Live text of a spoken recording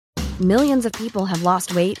Millions of people have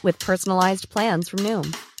lost weight with personalized plans from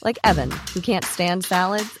Noom. Like Evan, who can't stand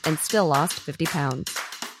salads and still lost 50 pounds.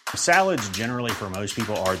 Salads generally for most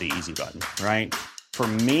people are the easy button, right? For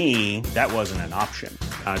me, that wasn't an option.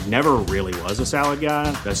 I never really was a salad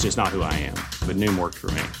guy. That's just not who I am. But Noom worked for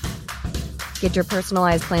me. Get your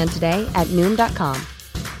personalized plan today at Noom.com.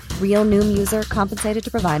 Real Noom user compensated to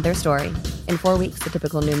provide their story. In 4 weeks, the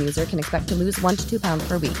typical Noom user can expect to lose 1 to 2 pounds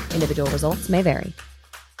per week. Individual results may vary.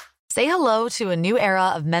 Say hello to a new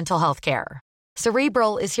era of mental health care.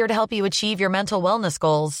 Cerebral is here to help you achieve your mental wellness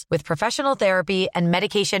goals with professional therapy and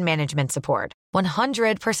medication management support.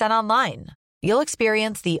 100% online. You'll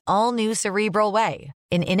experience the all-new Cerebral Way,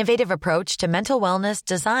 an innovative approach to mental wellness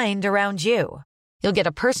designed around you. You'll get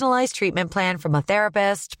a personalized treatment plan from a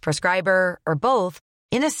therapist, prescriber, or both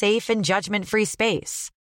in a safe and judgment-free space.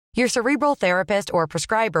 Your Cerebral therapist or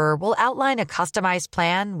prescriber will outline a customized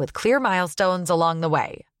plan with clear milestones along the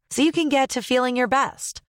way, so you can get to feeling your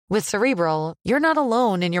best. With Cerebral, you're not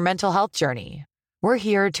alone in your mental health journey. We're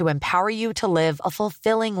here to empower you to live a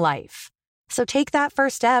fulfilling life. So take that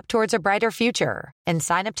first step towards a brighter future and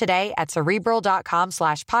sign up today at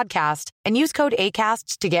Cerebral.com/podcast and use code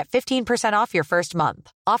ACAST to get 15% off your first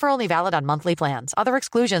month. Offer only valid on monthly plans. Other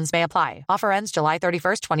exclusions may apply. Offer ends July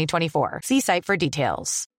 31st, 2024. See site for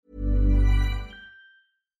details.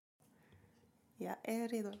 Jag är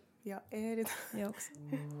redo. Jag också.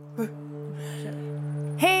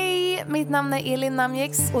 Hej, mitt namn är Elin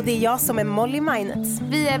Namjex. Och det är jag som är Molly Minets.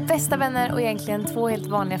 Vi är bästa vänner och egentligen 2 helt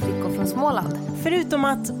vanliga flickor från Småland. Förutom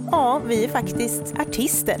att, ja, vi är faktiskt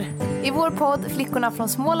artister. I vår podd Flickorna från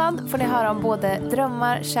Småland får ni höra om både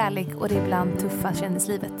drömmar, kärlek och det ibland tuffa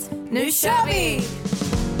kändislivet. Nu kör vi!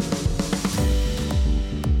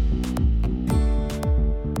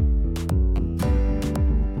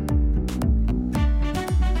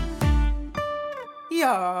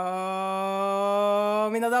 Ja,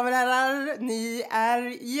 mina damer och herrar, ni är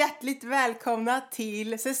hjärtligt välkomna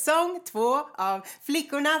till säsong 2 av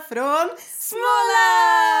Flickorna från Småland!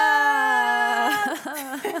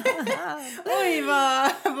 Oj,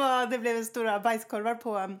 vad det blev stora bajskorvar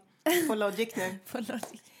på Logic nu. På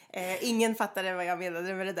Logic. Ingen fattade vad jag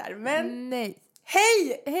menade med det där, men... Nej.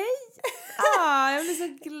 Hej! Jag blir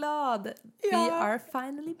så glad. We are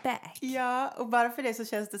finally back. Ja, och bara för det så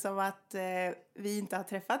känns det som att vi inte har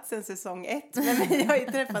träffats sen säsong 1. Men vi har ju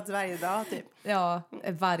träffats varje dag typ. Ja,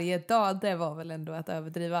 varje dag, det var väl ändå att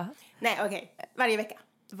överdriva. Nej, okej. Varje vecka.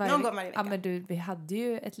 Någon gång varje vecka. Ja, men du, vi hade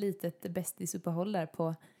ju ett litet bästisuppehåll där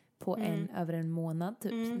på över en månad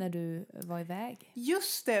typ, när du var iväg.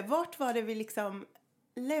 Just det, vart var det vi liksom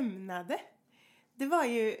lämnade? Det var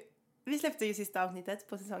ju... Vi släppte ju sista avsnittet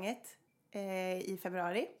på säsong 1 i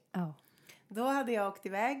februari. Ja. Då hade jag åkt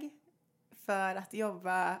iväg för att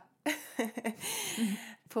jobba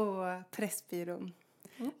på Pressbyrån.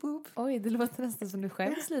 Oj, det låter nästan som du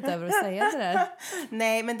skäms lite över att säga det där.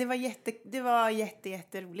 Nej, men det var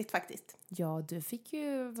jätteroligt faktiskt. Ja, du fick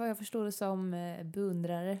ju, vad jag förstår det som,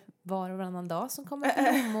 beundrare var och varannan dag som kommer till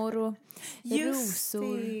blommor och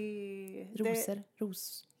rosor.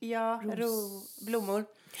 Blommor.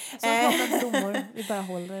 Som kommer blommor, vi bara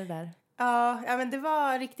håller det där. Ja, men det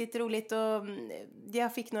var riktigt roligt och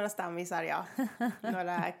jag fick några stammisar, ja.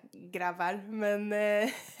 Några grabbar, men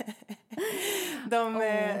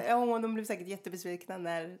de blev säkert jättebesvikna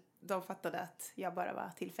när de fattade att jag bara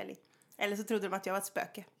var tillfällig. Eller så trodde de att jag var ett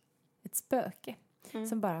spöke. Ett spöke?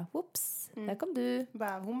 Som bara, whoops, där kom du.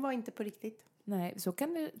 Bara, hon var inte på riktigt. Nej, så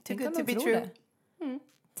kan du, tänk om to de be tror true. det.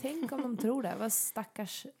 Tänk om de tror det. Vad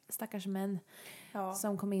stackars män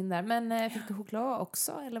som kom in där. Men fick du choklad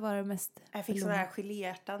också? Eller var det mest... Jag fick sådana här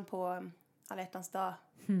geléhjärtan på alla hjärtans dag.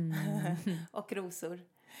 Och rosor.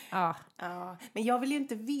 Ja. Men jag vill ju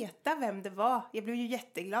inte veta vem det var. Jag blev ju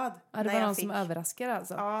jätteglad. Ja, det var någon som överraskade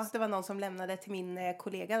alltså. Ja, det var någon som lämnade till min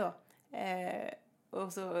kollega då.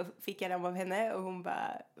 Och så fick jag dem av henne och hon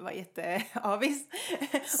bara var jätteavis.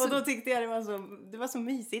 Och då tyckte jag det var så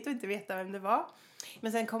mysigt att inte veta vem det var.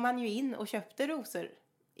 Men sen kom han ju in och köpte rosor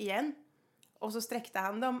igen. Och så sträckte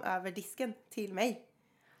han dem över disken till mig.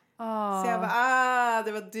 Så jag bara,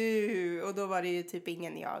 det var du. Och då var det ju typ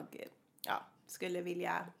ingen jag skulle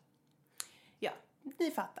vilja... Ja,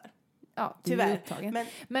 ni fattar. Ja, tyvärr.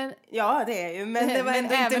 Men, det är ju. Men det var men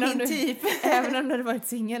ändå inte min typ. Även om du hade varit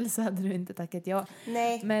singel så hade du inte tackat ja.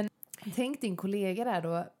 Nej. Men tänk din kollega där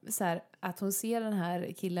då, så här, att hon ser den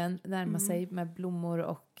här killen närma sig med blommor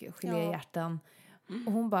och geléhjärtan.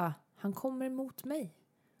 Och hon bara, han kommer emot mig.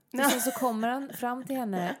 Och sen så kommer han fram till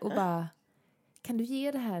henne och bara, kan du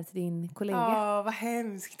ge det här till din kollega? Ja, vad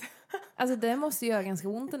hemskt. Alltså det måste göra ganska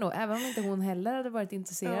ont ändå. Även om inte hon heller hade varit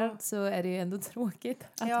intresserad så är det ju ändå tråkigt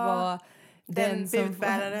att vara den som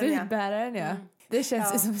budbäraren. Ja. Det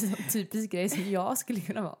känns ju som en sån typisk grej som jag skulle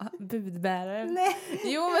kunna vara. Budbäraren. Nej.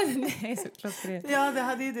 Jo, men det är så klockrent. Ja,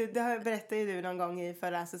 det berättade ju du någon gång i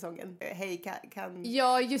förra säsongen. Hej, kan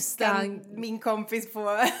min kompis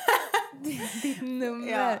få ditt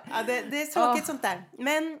nummer? Ja, det är tråkigt sånt där.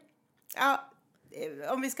 Men, ja,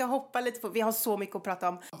 om vi ska hoppa lite på, vi har så mycket att prata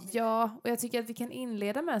om. Ja, och jag tycker att vi kan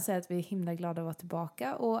inleda med att säga att vi är himla glada att vara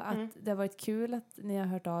tillbaka och att det har varit kul att ni har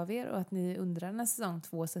hört av er och att ni undrar när säsong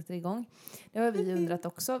 2 sätter igång. Det har vi undrat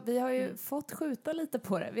också. Vi har ju fått skjuta lite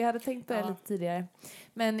på det. Vi hade tänkt på det lite tidigare.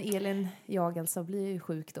 Men Elin, jag alltså, blir ju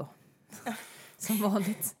sjuk då. Som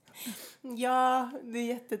vanligt. Ja, det är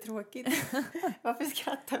jättetråkigt. Varför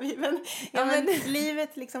skrattar vi? Men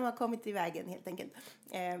livet liksom har kommit i vägen helt enkelt.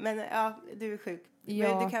 Men ja, du är sjuk. Ja.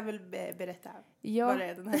 Men du kan väl berätta vad det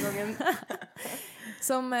är den här gången.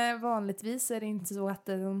 Som vanligtvis är det inte så att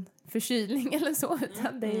det är någon förkylning eller så.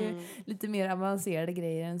 Utan det är ju lite mer avancerade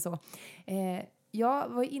grejer än så. Jag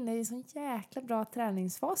var inne i en sån jäkla bra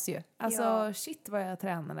träningsfas ju. Alltså shit vad jag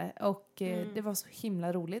tränade. Och det var så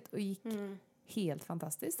himla roligt och gick helt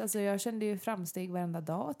fantastiskt. Alltså jag kände ju framsteg varenda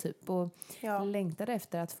dag typ. Och längtade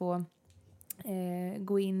efter att få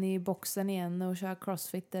gå in i boxen igen och köra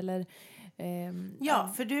crossfit eller...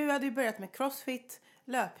 för du hade ju börjat med crossfit,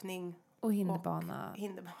 löpning och hinderbana.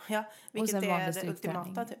 Ja, vilket är det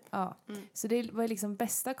ultimata typ. Ja, så det var liksom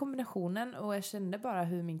bästa kombinationen och jag kände bara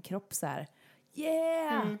hur min kropp så här...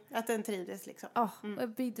 Att den trivdes liksom. Och jag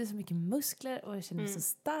byggde så mycket muskler och jag kände mig så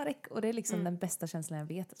stark. Och det är liksom den bästa känslan jag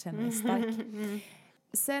vet, att känna mig stark.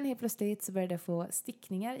 Sen helt plötsligt så började jag få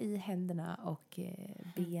stickningar i händerna och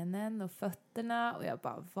benen och fötterna. Och jag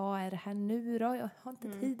bara, vad är det här nu då? Jag har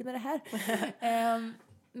inte tid med det här.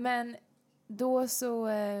 Men då så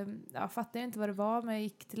fattade jag inte vad det var. Men jag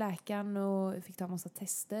gick till läkaren och fick ta en massa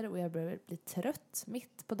tester. Och jag började bli trött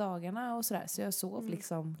mitt på dagarna och sådär. Så jag sov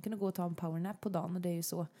liksom, kunde gå och ta en powernap på dagen. Och det är ju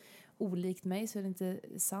så olikt mig så är det inte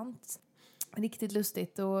sant. Riktigt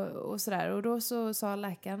lustigt och sådär. Och då så sa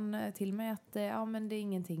läkaren till mig att men det är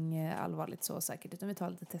ingenting allvarligt så säkert. Utan vi tar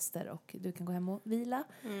lite tester och du kan gå hem och vila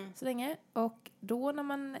så länge. Och då när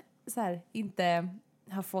man så här, inte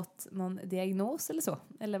har fått någon diagnos eller så.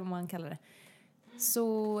 Eller vad man kallar det.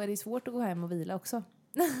 Så är det svårt att gå hem och vila också.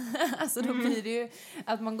 Alltså då blir det ju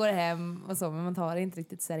att man går hem och så. Men man tar det inte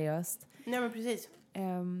riktigt seriöst. Nej men precis.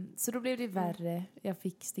 Så då blev det värre. Jag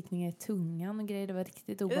fick stickningar i tungan och grejer. Det var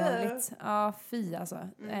riktigt obehagligt. Ja, fy alltså.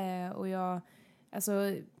 Och jag,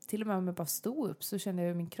 alltså till och med om jag bara stod upp så kände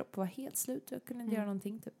jag att min kropp var helt slut. Jag kunde inte göra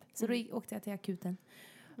någonting typ. Så då åkte jag till akuten.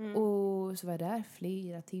 Och så var jag där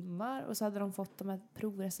flera timmar. Och så hade de fått de här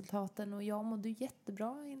provresultaten. Och jag mådde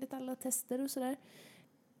jättebra enligt alla tester och sådär.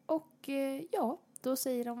 Och då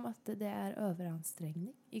säger de att det är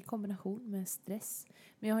överansträngning i kombination med stress.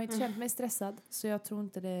 Men jag har inte känt mig stressad. Så jag tror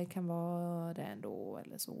inte det kan vara det ändå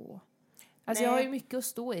eller så. Alltså jag har ju mycket att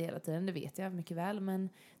stå i hela tiden. Det vet jag mycket väl. Men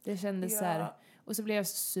det kändes så här. Och så blev jag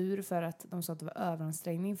så sur för att de sa att det var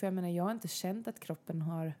överansträngning. För jag menar, jag har inte känt att kroppen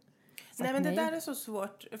har... Nej men det där är så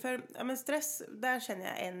svårt. För men stress, där känner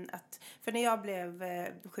jag för när jag blev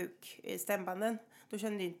sjuk i stämbanden. Då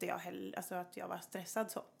kände inte jag heller att jag var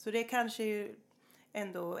stressad så. Så det kanske ju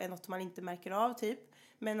ändå är något man inte märker av typ.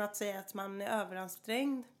 Men att säga att man är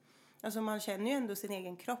överansträngd. Alltså man känner ju ändå sin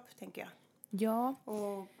egen kropp tänker jag. Ja.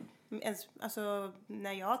 Och alltså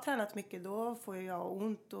när jag har tränat mycket då får jag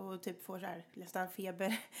ont och typ får så här nästan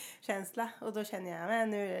feberkänsla. Och då känner jag men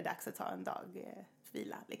nu är det dags att ta en dag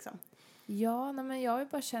vila liksom. Ja, men jag har ju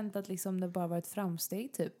bara känt att liksom det bara var ett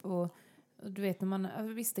framsteg typ. Och du vet när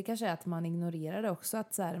man visste kanske att man ignorerar det också.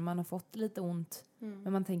 Att så här, man har fått lite ont.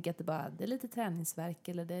 Men man tänker att det är lite träningsvärk.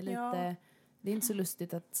 Eller det är lite, det är inte så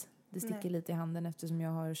lustigt att det sticker lite i handen. Eftersom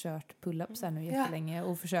jag har kört pull-ups här nu jättelänge.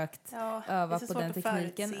 Och försökt öva på den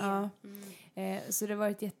tekniken. Ja. Så det har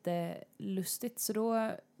varit jättelustigt. Så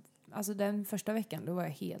då, alltså den första veckan då var jag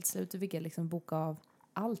helt slut. Då fick jag liksom boka av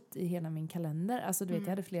allt i hela min kalender. Alltså du vet, jag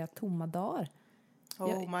hade flera tomma dagar.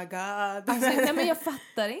 My god. Alltså, nej, men jag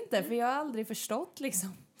fattar inte. För jag har aldrig förstått liksom.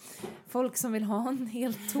 Folk som vill ha en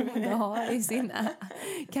helt tom dag i sin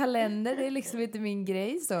kalender. Det är liksom inte min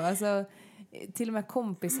grej så. Alltså, till och med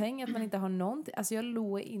kompishäng. Att man inte har någonting. Alltså jag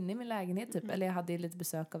låg inne i min lägenhet typ. Eller jag hade lite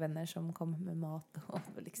besök av vänner som kom med mat. Och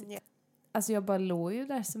liksom. Alltså jag bara låg ju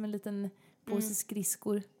där som en liten påse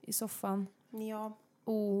skridskor i soffan. Ja.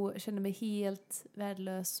 Och kände mig helt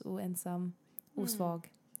värdelös och ensam och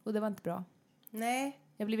svag. Och det var inte bra. Nej.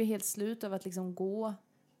 Jag blev helt slut av att liksom gå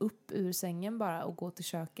upp ur sängen bara och gå till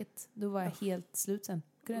köket. Då var jag helt slut sen.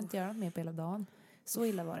 Kunde inte göra något mer på hela dagen. Så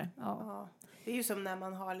illa var det. Ja. Ja. Det är ju som när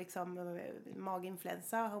man har liksom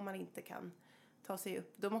maginfluensa och man inte kan ta sig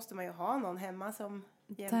upp. Då måste man ju ha någon hemma som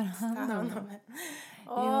Tar hand om.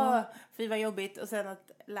 Åh, fy vad jobbigt. Och sen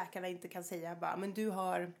att läkarna inte kan säga bara, men du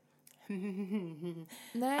har...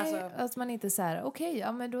 Nej, Alltså- att man inte så här, okej,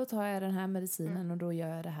 ja men då tar jag den här medicinen och då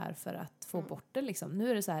gör jag det här för att få bort det liksom.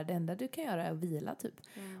 Nu är det så här, det enda du kan göra är att vila typ.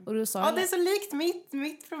 Och då sa Ja, det är så likt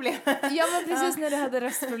mitt problem. ja men precis när du hade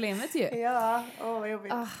röstproblemet ju. Ja, vad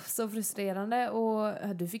jobbigt. Så frustrerande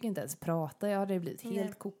och du fick inte ens prata, jag hade blivit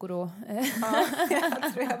helt koko då. Ja,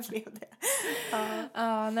 jag tror jag blev det.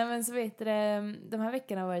 Ja. Nej men så vet du, de här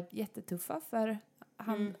veckorna har varit jättetuffa för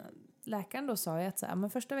läkaren då sa ju att så här, men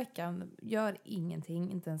första veckan gör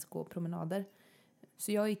ingenting, inte ens gå promenader.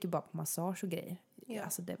 Så jag gick ju bara på massage och grejer. Ja.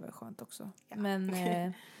 Alltså det var ju skönt också. Ja.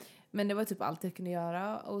 Men det var typ allt jag kunde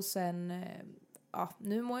göra och sen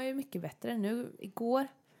nu mår jag ju mycket bättre. Nu igår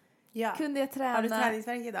Ja. kunde jag träna. Har du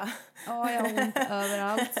träningsvärk idag? Ja, jag har ont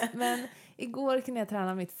överallt. Men igår kunde jag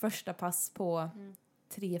träna mitt första pass på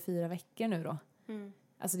 3-4 veckor nu då.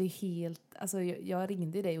 Alltså det är helt, alltså jag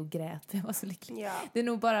ringde dig och grät för jag var så lycklig. Ja. Det är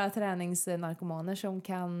nog bara träningsnarkomaner som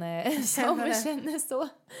kan, som känner så.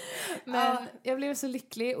 Men jag blev så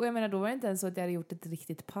lycklig och jag menar då var det inte ens så att jag hade gjort ett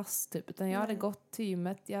riktigt pass typ. Utan jag hade gått till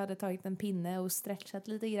gymmet, jag hade tagit en pinne och stretchat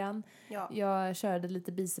lite grann. Ja. Jag körde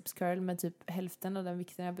lite biceps curl med typ hälften av den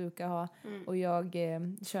vikten jag brukar ha. Och jag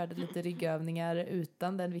körde lite ryggövningar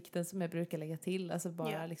utan den vikten som jag brukar lägga till. Alltså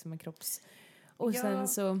bara liksom en kropps... Och sen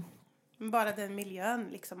så... Bara den miljön,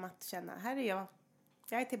 liksom att känna, här är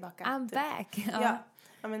jag är tillbaka. I'm back!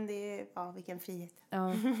 Ja, men det är, vilken frihet.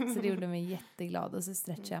 Ja, så det gjorde mig jätteglad och så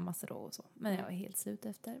stretchade jag massor då och så. Men jag var helt slut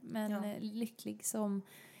efter. Men lycklig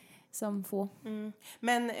som få.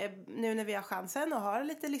 Men nu när vi har chansen och har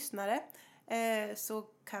lite lyssnare så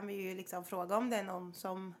kan vi ju liksom fråga om det är någon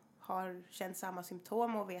som har känt samma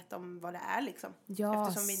symptom och vet om vad det är liksom. Ja,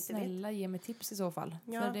 Eftersom vi inte snälla ge mig tips i så fall.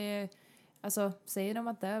 Ja. För det, alltså säger de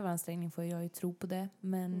att det är överansträngning får jag ju tro på det.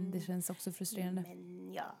 Men det känns också frustrerande.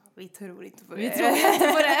 Men ja, vi tror inte på det. Vi tror inte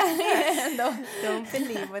på det ändå. Don't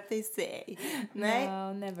believe what they say. Nej.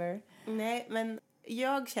 No, never. Nej, men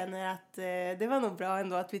jag känner att det var nog bra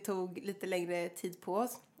ändå att vi tog lite längre tid på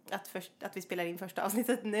oss. Att vi spelar in första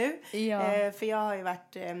avsnittet nu. Ja. För jag har ju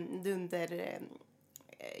varit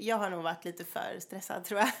jag har nog varit lite för stressad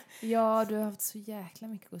tror jag. Ja, du har haft så jäkla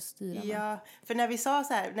mycket att styra med. Ja, för när vi sa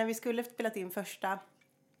så här, när vi skulle spela in första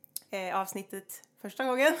avsnittet första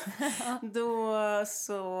gången, då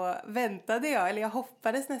så väntade jag, eller jag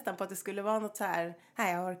hoppades nästan på att det skulle vara något så här,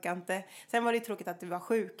 nej jag orkar inte. Sen var det tråkigt att du var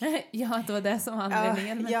sjuk. Ja, det var det som var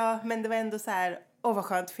anledningen. Ja, men det var ändå så här, vad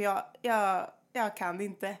skönt för jag kan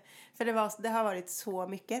inte. För det har varit så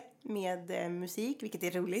mycket med musik, vilket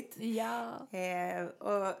är roligt. Ja.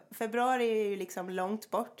 Och februari är ju liksom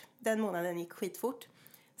långt bort. Den månaden gick skitfort.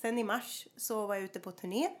 Sen i mars så var jag ute på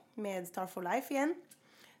turné med Star for Life igen.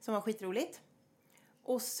 Som var skitroligt.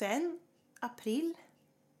 Och sen april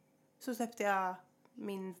så släppte jag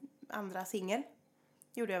min andra singel.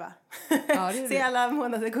 Gjorde jag va? Ja, det gjorde Se alla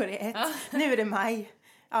månader går i ett. Nu är det maj.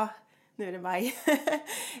 Ja, nu är det maj.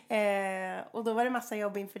 Och då var det massa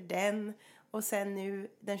jobb inför den. Och sen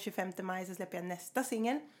nu den 25 maj så släpper jag nästa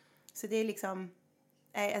singel. Så det är liksom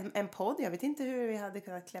en podd. Jag vet inte hur vi hade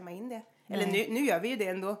kunnat klämma in det. Nej. Eller nu gör vi ju det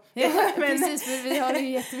ändå. Ja, Men- precis, för vi har det ju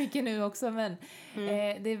jättemycket nu också. Men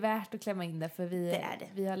det är värt att klämma in det. För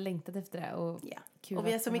vi har längtat efter det. Och, Ja. kul Och vi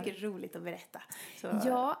har att så ha mycket roligt att berätta. Så.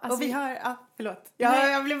 Ja, alltså- och vi har... förlåt.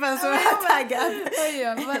 Nej. Jag blev bara så taggad.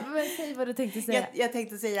 Säg vad du tänkte säga. Jag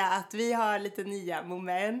tänkte säga att vi har lite nya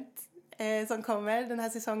moment som kommer den här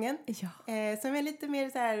säsongen. Ja. Som är lite mer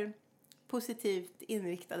så här positivt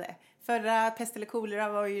inriktade. Förra Pest eller kolera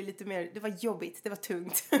var ju lite mer, det var jobbigt, det var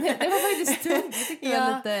tungt. Det var faktiskt tungt. Jag tyckte det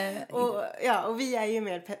var lite... Och vi är ju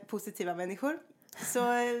mer positiva människor.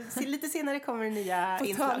 Så lite senare kommer det nya På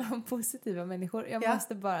inslag. tal om positiva människor. Jag Ja.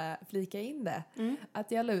 måste bara flika in det.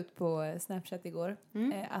 Att jag la ut på Snapchat igår.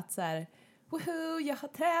 Att så här... Woho, jag har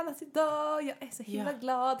tränat idag. Jag är så himla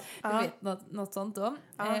glad. Du vet, något sånt då.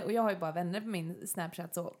 Och jag har ju bara vänner på min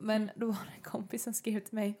Snapchat så. Men då var det en kompis som skrev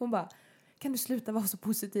till mig. Hon bara... Kan du sluta vara så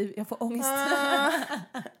positiv? Jag får ångest.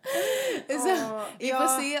 Så vi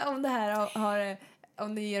får se om det här har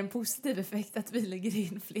om det ger en positiv effekt att vi lägger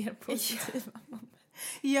in fler positiva moment.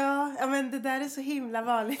 Ja, men det där är så himla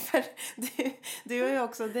vanligt för du har ju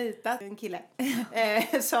också dejtat en kille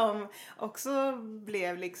som också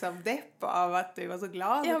blev liksom depp av att du var så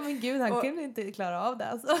glad. Ja men gud, han kunde inte klara av det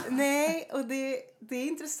alltså. Nej, och det är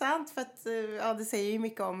intressant för att det säger ju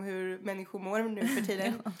mycket om hur människor mår nu för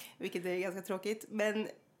tiden, vilket är ganska tråkigt. Men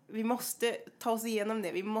vi måste ta oss igenom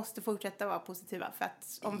det. Vi måste fortsätta vara positiva. För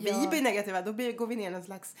att om vi Ja. blir negativa, då går vi ner i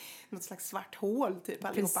något slags svart hål typ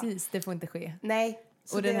allihopa. Precis, det får inte ske. Nej.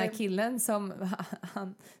 Och den här killen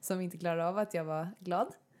som inte klarade av att jag var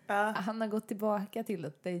glad. Ja. Han har gått tillbaka till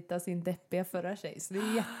att dejta sin deppiga förra tjej. Så det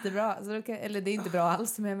är jättebra. Så eller det är inte bra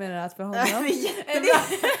alls, men jag menar att för honom... Det är jättebra.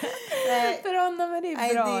 för honom är det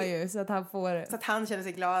Nej, bra det- ju. Så att han får... Så att han känner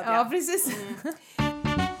sig glad. Ja, precis.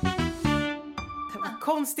 Vad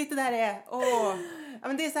konstigt det där är. Åh. Ja,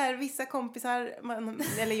 men det är så här, vissa kompisar,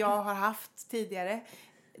 eller jag har haft tidigare,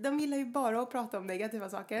 de gillar ju bara att prata om negativa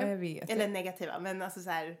saker. Jag vet. Eller negativa, men alltså så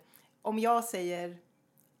här, om jag säger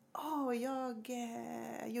jag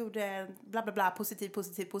gjorde bla bla bla, positiv,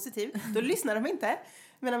 då lyssnar de inte.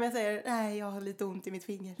 Men om jag säger, nej, jag har lite ont i mitt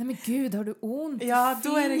finger. Nej men gud, har du ont? Ja,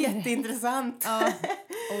 då är det Finger. jätteintressant. Ja.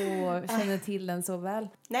 Och känner till den så väl.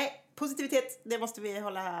 Nej, positivitet, det måste vi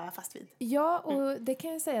hålla fast vid. Ja, och det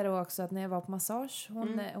kan jag säga då också att när jag var på massage,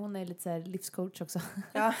 hon är lite så här livscoach också.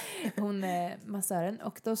 Ja. Hon är massören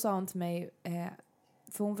och då sa hon till mig,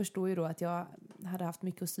 för hon förstår ju då att jag hade haft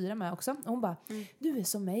mycket att styra med också. Och hon bara, du är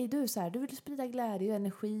som mig, du är så här, du vill sprida glädje och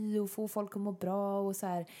energi och få folk att må bra och så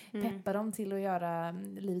här, peppa dem till att göra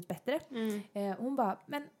livet bättre. Hon bara,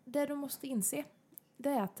 men det du måste inse, det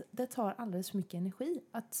är att det tar alldeles för mycket energi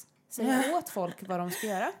att säga åt folk vad de ska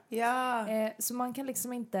göra. Ja. Så man kan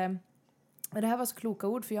liksom inte, och det här var så kloka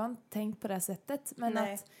ord för jag har inte tänkt på det här sättet, men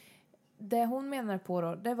Nej. att det hon menar på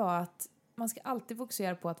då, det var att man ska alltid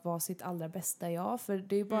fokusera på att vara sitt allra bästa jag, för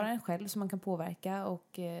det är ju bara en själv som man kan påverka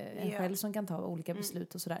och en själv som kan ta olika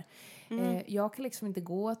beslut och sådär. Jag kan liksom inte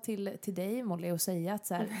gå till dig, Molly, och säga att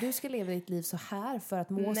så här, du ska leva ditt liv så här för att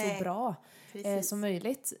må Nej. så bra Precis. som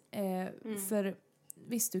möjligt. För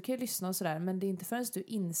visst, du kan ju lyssna och sådär, men det är inte förrän du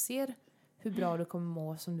inser hur bra du kommer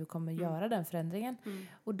må som du kommer göra den förändringen.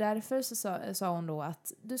 Och därför så sa hon då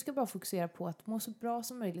att du ska bara fokusera på att må så bra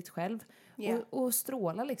som möjligt själv. Ja. Och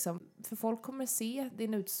stråla liksom. För folk kommer se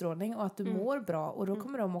din utstrålning och att du mår bra. Och då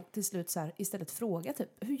kommer de till slut så här, istället fråga typ,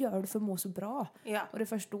 hur gör du för att må så bra? Ja. Och det är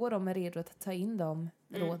först då de är redo att ta in de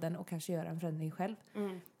råden och kanske göra en förändring själv.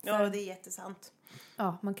 Ja, det är jättesant.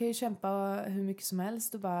 Ja, man kan ju kämpa hur mycket som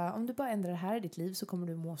helst och bara, om du bara ändrar det här i ditt liv så kommer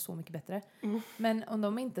du må så mycket bättre. Men om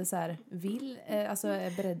de inte så här vill, alltså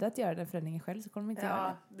är beredda att göra den förändringen själv så kommer de inte göra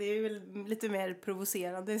Ja, det. det är väl lite mer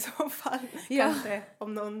provocerande i så fall. Ja. Kanske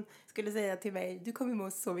om någon skulle säga till mig, du kommer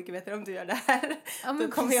må så mycket bättre om du gör det här. Ja, men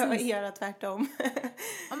då kommer jag precis. göra tvärtom.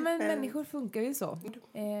 Ja, men människor funkar ju så.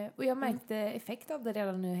 Och jag märkte effekt av det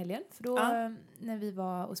redan nu i helgen. För då när vi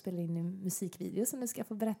var och spelade in en musikvideo som du ska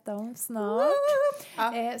få berätta om snart.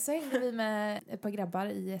 Så hängde vi med ett par grabbar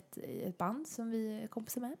i ett band som vi är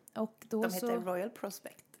kompisar med. Och då De heter Royal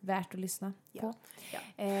Prospect. värt att lyssna på.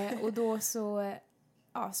 Ja. Och då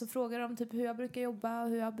så frågar de typ hur jag brukar jobba och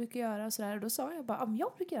hur jag brukar göra och sådär. Och då sa jag bara,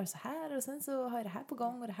 jag brukar göra så här och sen så har jag det här på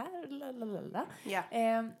gång och det här. Lalalala. Ja.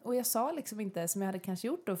 Och jag sa liksom inte, som jag hade kanske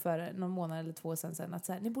gjort då för någon månad eller 2 sen att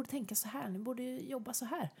så här, ni borde tänka så här, ni borde ju jobba så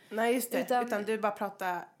här. Nej, just det. Utan- Utan du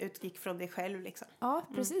bara utgick från dig själv liksom. Ja,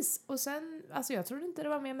 precis. Och sen, alltså jag trodde inte det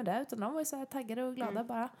var mer med det, utan de var ju så här taggade och glada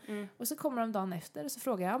bara. Och så kommer de dagen efter och så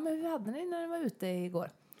frågar jag, men hur hade ni när ni var ute igår?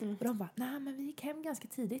 Och de bara, nej men vi gick hem ganska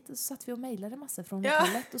tidigt och så satt vi och mejlade massor från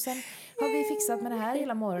hotellet och sen har vi fixat med det här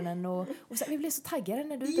hela morgonen och så, vi blev så taggade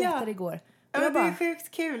när du berättade igår. Ja, Och men jag det är bara,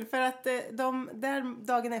 sjukt kul för att där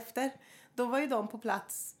dagen efter, då var ju de på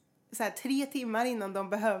plats så här 3 timmar innan de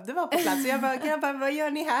behövde vara på plats. Så jag bara, grabbar, vad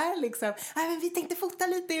gör ni här liksom? Nej, men vi tänkte fota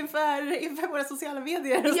lite inför våra sociala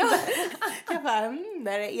medier och sådär. Jag bara,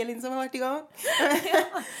 där är Elin som har varit igång.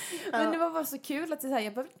 men det var bara så kul att det så här,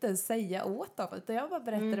 jag behövde inte ens säga åt dem, utan jag bara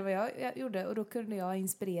berättade vad jag gjorde och då kunde jag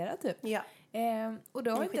inspirera typ. Ja. Och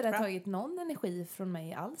då har Det är inte det skitbra. tagit någon energi från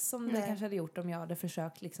mig alls som det kanske hade gjort om jag hade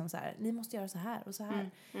försökt liksom så här, ni måste göra så här och så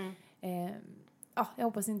här. Jag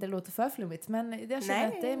hoppas inte det låter för flummigt, men jag känner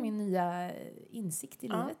att det är min nya insikt i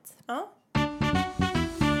livet. Ja.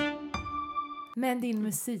 Men din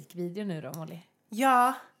musikvideo nu då, Molly?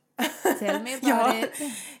 Ja. Tell me Ja. about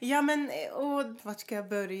it. Ja, men vart ska jag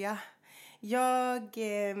börja? Jag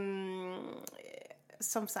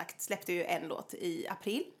som sagt släppte ju en låt i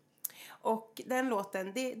april. Och den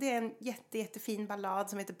låten, det är en jättefin ballad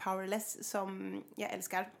som heter Powerless som jag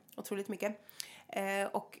älskar otroligt mycket.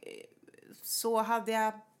 Och så hade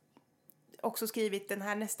jag också skrivit den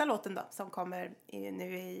här nästa låten då som kommer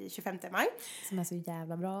nu i 25 maj. Som är så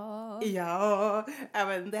jävla bra. Ja,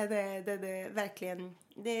 men det är verkligen,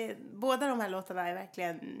 båda de här låtarna är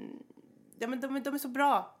verkligen, ja, men de är så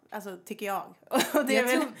bra, alltså tycker jag. Och det är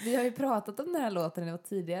väl, Vi har ju pratat om den här låten i något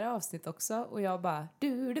tidigare avsnitt också och jag bara,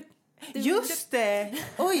 Just det!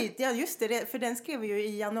 Oj, ja just det. För den skrev vi ju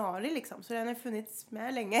i januari liksom. Så den har funnits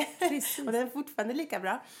med länge. Och den är fortfarande lika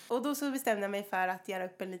bra. Och då så bestämde jag mig för att göra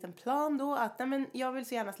upp en liten plan då. Att nej, men jag vill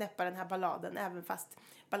så gärna släppa den här balladen. Även fast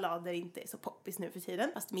ballader inte är så poppis nu för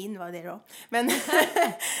tiden. Fast min var det då. Men,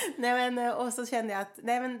 nej, men och så kände jag att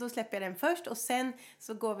nej, men då släpper jag den först. Och sen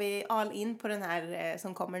så går vi all in på den här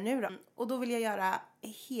som kommer nu då. Och då vill jag göra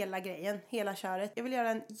hela grejen. Hela köret. Jag vill göra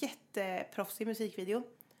en jätteproffsig musikvideo.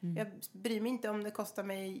 Jag bryr mig inte om det kostar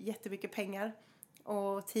mig jättemycket pengar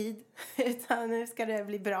och tid. Utan nu ska det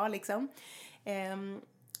bli bra liksom.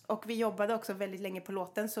 Och vi jobbade också väldigt länge på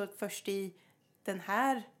låten. Så först i den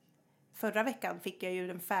här förra veckan fick jag ju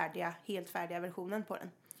den helt färdiga versionen på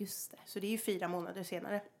den. Just det. Så det är ju 4 månader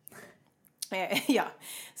senare. Ja,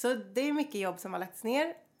 så det är mycket jobb som har lagts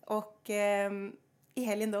ner. Och i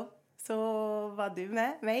helgen då så var du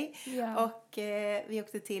med mig. Ja. Och vi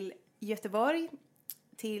åkte till Göteborg.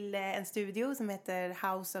 Till en studio som heter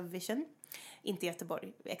House of Vision. Inte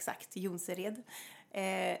Göteborg, exakt, Jonsered.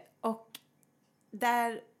 Och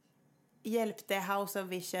där hjälpte House of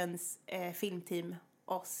Visions filmteam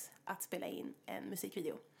oss att spela in en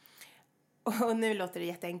musikvideo. Och nu låter det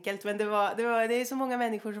jätteenkelt, men det är så många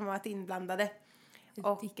människor som har varit inblandade.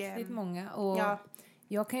 Riktigt många. Och ja.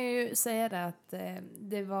 Jag kan ju säga det att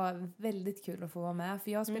det var väldigt kul att få vara med.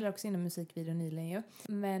 För jag spelar också in en musikvideo nyligen ju.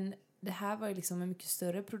 Men det här var ju liksom en mycket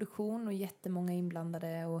större produktion och jättemånga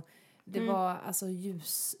inblandade. Och det var alltså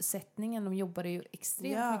ljussättningen, de jobbade ju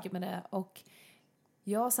extremt mycket med det. Och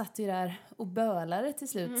jag satt ju där och bölade till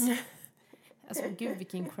slut. Alltså gud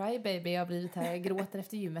vilken crybaby jag har blivit här. Jag gråter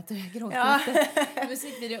efter gymmet och jag gråter efter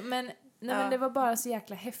musikvideo. Men det var bara så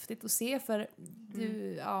jäkla häftigt att se. För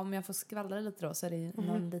om jag får skvallra lite då så är det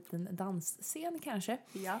någon liten dansscen kanske.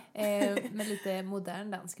 Ja. Med lite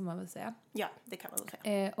modern dans kan man väl säga. Ja, det kan man väl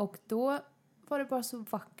säga. Och då var det bara så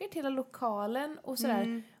vackert hela lokalen och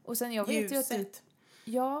sådär. Och sen jag vet ju att du...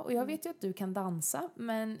 Ja, och jag vet ju att du kan dansa.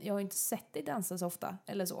 Men jag har inte sett dig dansa så ofta.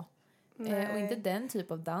 Eller så. Och inte den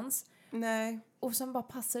typ av dans. Nej. Och sen bara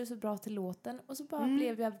passade det så bra till låten. Och så bara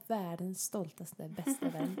blev jag världens stoltaste, bästa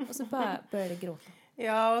vän. Och så bara började jag gråta.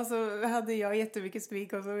 Ja, och så hade jag jättemycket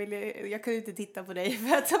smink. Och så jag kunde inte titta på dig.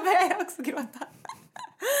 För att så började jag också gråta.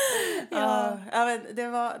 Ja, men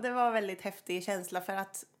det var väldigt häftig känsla. För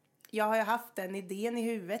att jag har ju haft den idén i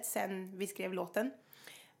huvudet sen vi skrev låten.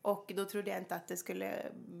 Och då trodde jag inte att det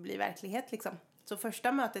skulle bli verklighet liksom. Så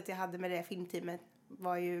första mötet jag hade med det filmteamet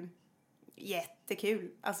var ju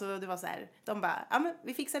jättekul. Alltså det var så här, de bara, ja men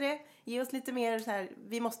vi fixar det. Ge oss lite mer så här,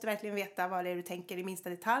 vi måste verkligen veta vad det är du tänker i minsta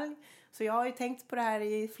detalj. Så jag har ju tänkt på det här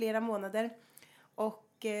i flera månader. Och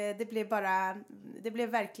det blev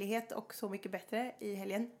verklighet och så mycket bättre i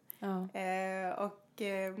helgen. Ja. Och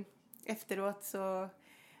efteråt så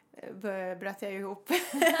bröt jag ju ihop.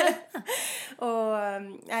 Och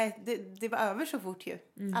det var över så fort ju.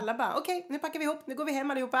 Alla bara, okej, nu packar vi ihop. Nu går vi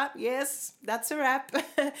hem allihopa. Yes, that's a wrap.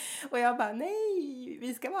 Och jag bara, nej,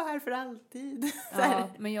 vi ska vara här för alltid. Ja,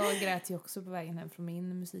 men jag grät ju också på vägen hem från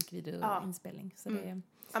min musikvideoinspelning. Så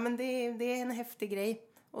ja, men det är en häftig grej.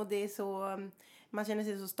 Och det är så, man känner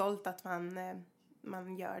sig så stolt att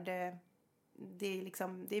man gör det. Det är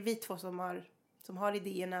liksom, det är vi två som har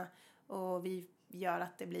idéerna. Och vi gör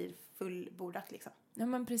att det blir fullbordat liksom. Ja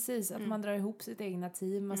men precis, att man drar ihop sitt egna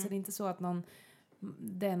team. Alltså det är inte så att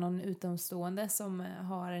det är någon utomstående som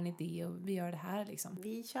har en idé och vi gör det här liksom.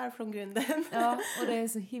 Vi kör från grunden. Ja, och det är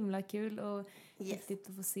så himla kul och häftigt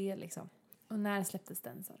att få se liksom. Och när släpptes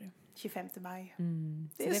den, sa du? 25 maj.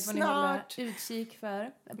 Det är får snart. Ni hålla utkik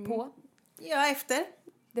på. Ja, efter.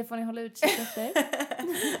 Det får ni hålla utkik efter.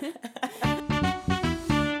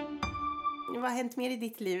 Vad har hänt mer i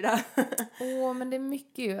ditt liv då? Men det är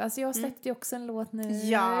mycket ju. Alltså jag släppte ju också en låt nu.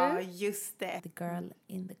 Ja, just det. The Girl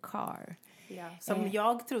in the Car. Ja, som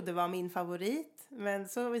jag trodde var min favorit. Men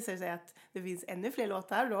så visade det sig att det finns ännu fler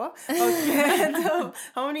låtar då. Och då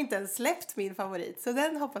har hon inte ens släppt min favorit. Så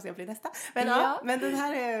den hoppas jag blir nästa. Men, men den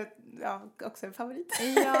här är också en favorit.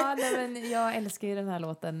 Ja, men jag älskar ju den här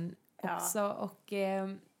låten också. Ja. Och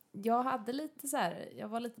jag hade lite så här, jag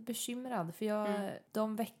var lite bekymrad. För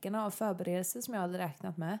de veckorna av förberedelser som jag hade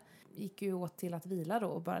räknat med gick ju åt till att vila då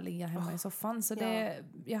och bara ligga hemma i soffan. Så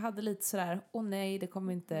jag hade lite sådär, nej det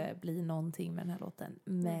kommer inte bli någonting med den här låten.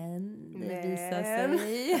 Men det visade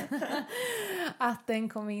sig att den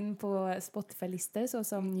kom in på Spotify-listor så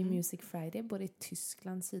som New Music Friday både i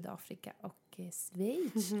Tyskland, Sydafrika och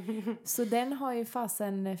Schweiz. Så den har ju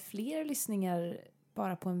fasen fler lyssningar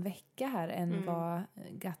bara på en vecka här än vad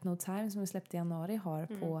Got No Time som vi släppte i januari har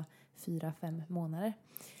på 4-5 månader.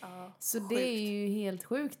 Ja, så sjukt. det är ju helt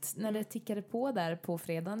sjukt när det tickade på där på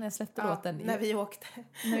fredagen när jag släppte låten. När vi åkte.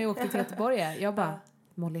 När vi åkte till Göteborg. Jag bara,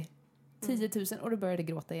 Molly, 10 000 och då började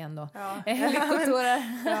gråta igen då. Ja. Lyckotårar.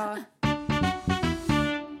 Ja.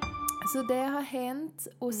 Så det har hänt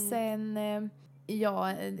och sen,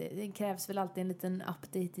 det krävs väl alltid en liten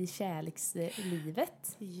update i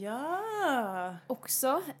kärlekslivet. Ja.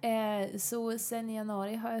 Också, så sen i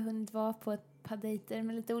januari har jag hunnit vara på ett par dejter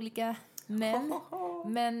med lite olika män.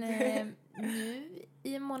 Men nu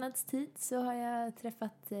i en månads tid så har jag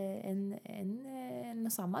träffat en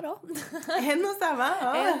och samma då. En och samma.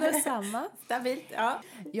 Ja. En och samma. Stabilt, ja.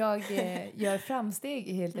 Jag gör framsteg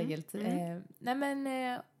helt enkelt. Nej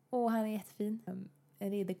men, och han är jättefin.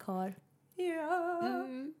 En redig karl. Ja.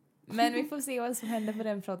 Men vi får se vad som händer på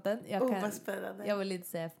den fronten. Vad spännande. Jag vill inte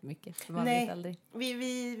säga för mycket, för man Nej, vet aldrig.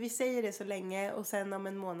 vi säger det så länge och sen om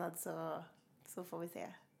en månad så får vi se.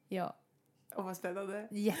 Ja. Och vad spännande.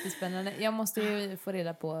 Jättespännande. Jag måste ju få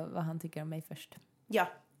reda på vad han tycker om mig först. Ja.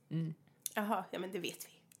 Jaha, ja men det vet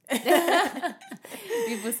vi.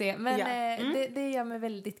 Vi får se. Men Ja. det gör mig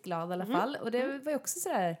väldigt glad i alla fall. Och det var ju också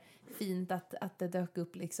sådär fint att det dök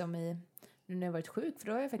upp liksom nu när jag varit sjuk. För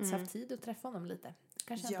då har jag faktiskt haft tid att träffa honom lite.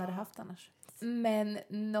 Kanske jag inte hade haft annars. Men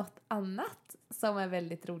något annat som är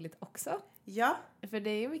väldigt roligt också. Ja. För det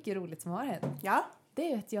är ju mycket roligt som har hänt. Ja. Det är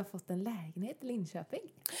ju att jag har fått en lägenhet i Linköping.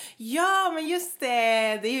 Ja, men just det.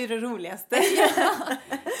 Det är ju det roligaste.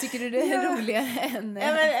 Tycker du det är roligare än...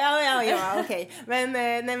 Ja, okej. Men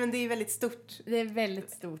nej, men det är ju väldigt stort. Det är väldigt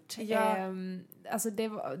stort. Ja. Alltså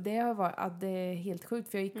det har varit det är helt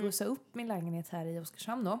sjukt. För jag gick och sa upp min lägenhet här i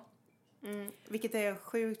Oskarshamn då. Vilket är en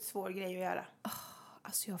sjukt svår grej att göra.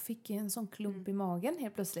 Alltså jag fick en sån klump i magen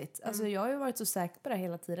helt plötsligt. Alltså jag har ju varit så säker på det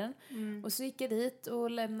hela tiden. Och så gick jag dit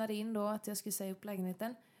och lämnade in då att jag skulle säga upp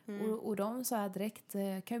lägenheten. Och de sa direkt,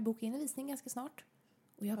 kan vi boka in en visning ganska snart?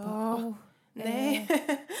 Och jag bara, nej.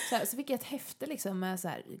 Så fick jag ett häfte liksom med så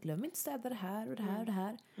här, glöm inte städa det här och det här och det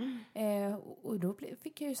här. Och då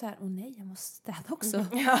fick jag ju så här, nej jag måste städa också.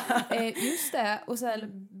 Just det, och så här,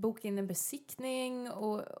 boka in en besiktning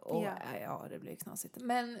och ja det blev knasigt.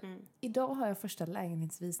 Men idag har jag första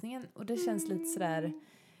lägenhetsvisningen och det känns lite sådär,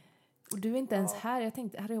 och du är inte ens här.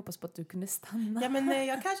 Jag hade hoppats på att du kunde stanna. Ja men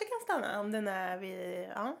jag kanske kan stanna om den är vid,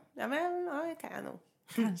 ja men det kan jag nog.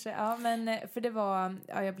 Kanske, ja men för det var,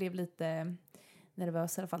 jag blev lite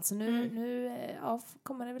nervös i alla fall. Så nu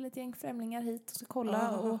kommer det väl ett gäng främlingar hit och ska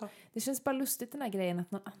kolla. Och det känns bara lustigt den här grejen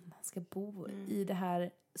att någon annan ska bo i det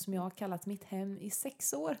här som jag har kallat mitt hem i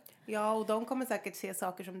 6 år. Ja, och de kommer säkert se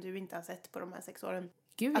saker som du inte har sett på de här 6 åren.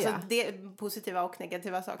 Gud, alltså det är positiva och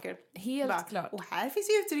negativa saker. Helt klart. Och här finns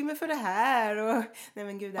ju utrymme för det här. Och nej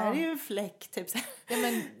men gud, det här är ju en fläck typ så. Ja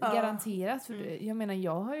men garanterat. För jag menar,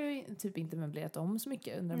 jag har ju typ inte möblerat om så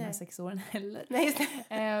mycket under de här 6 åren heller. Nej, just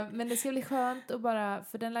det. Men det ska bli skönt och bara,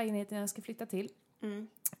 för den lägenheten jag ska flytta till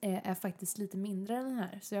är faktiskt lite mindre än den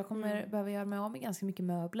här. Så jag kommer behöva göra mig av med ganska mycket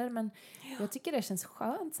möbler. Men jag tycker det känns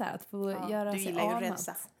skönt så här, att få göra sig av med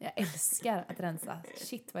rensa. Jag älskar att rensa.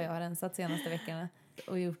 Shit vad jag har rensat senaste veckorna.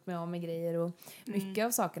 Och gjort mig av med grejer. Och mycket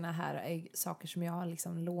av sakerna här är saker som jag har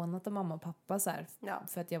liksom lånat av mamma och pappa. Så här,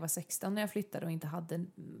 för att jag var 16 när jag flyttade och inte hade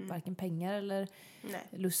varken pengar eller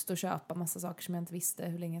lust att köpa massa saker som jag inte visste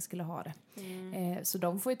hur länge jag skulle ha det. Så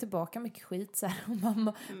de får ju tillbaka mycket skit. Så här, och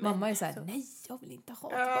mamma är så här, nej jag vill inte ha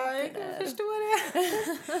tillbaka det där. Jag förstår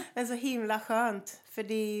det. Men så himla skönt. För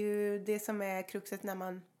det är ju det som är kruxet när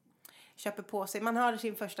man köper på sig. Man har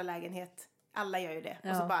sin första lägenhet. Alla gör ju det.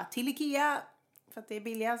 Och så bara till Ikea. För att det är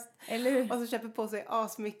billigast. Eller hur? Och så köper på sig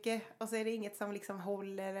asmycket. Och så är det inget som liksom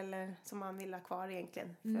håller eller som man vill ha kvar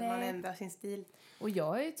egentligen. För man ändrar sin stil. Och jag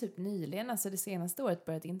har ju typ nyligen, alltså det senaste året,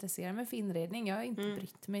 börjat intressera mig för inredning. Jag har inte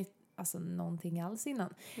brytt mig alltså någonting alls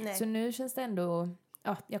innan. Nej. Så nu känns det ändå,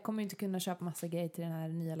 jag kommer ju inte kunna köpa massa grejer till den här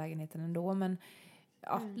nya lägenheten ändå. Men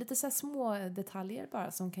lite så här små detaljer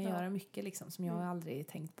bara som kan göra mycket liksom. Som jag aldrig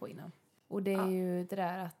tänkt på innan. Och det är ju det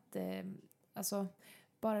där att, alltså...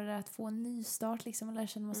 Bara det att få en ny start liksom, och lära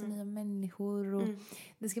känna massa nya människor. Och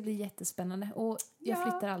det ska bli jättespännande. Och jag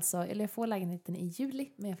flyttar alltså, eller jag får lägenheten i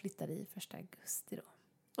juli. Men jag flyttar i 1 augusti då.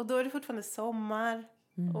 Och då är det fortfarande sommar.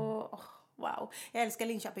 Och wow. Jag älskar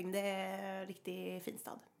Linköping. Det är en riktigt fin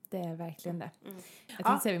stad. Det är verkligen det. Jag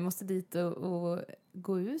tänkte säga vi måste dit och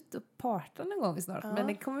gå ut och parta någon gång snart. Men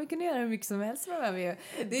det kommer vi kunna göra hur mycket som helst med mig.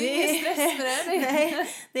 Det är ingen stress med det. Nej,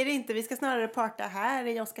 det är det inte. Vi ska snarare parta här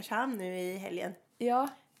i Oskarshamn nu i helgen. Ja,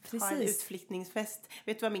 precis. Ha en utflyttningsfest.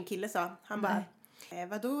 Vet du vad min kille sa? Han bara,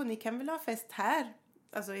 vadå, ni kan väl ha fest här?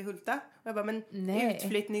 Alltså i Hulta. Och jag bara, men Nej.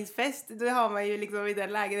 utflyttningsfest, då har man ju liksom i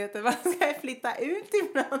den lägenheten. Man ska flytta ut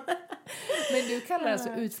ifrån. Men du kallar det alltså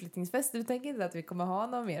utflyttningsfest. Du tänker inte att vi kommer ha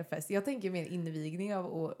någon mer fest? Jag tänker mer invigning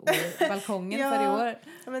av balkongen för i år.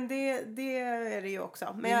 Ja, men det är det ju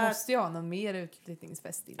också. Men vi måste ju ha någon mer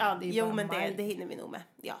utflyttningsfest innan. Ja, jo, men det hinner vi nog med.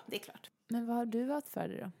 Ja, det är klart. Men vad har du varit för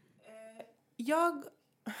dig då?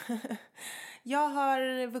 Jag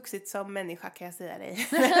har vuxit som människa, kan jag säga dig.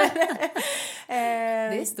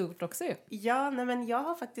 Det är stort också ju. Ja, nej, men jag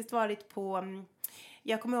har faktiskt varit på...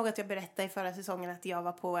 Jag kommer ihåg att jag berättade i förra säsongen att jag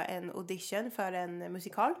var på en audition för en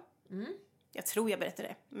musikal. Jag tror jag berättade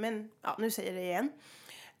det, men ja, nu säger jag det igen.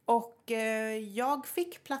 Och jag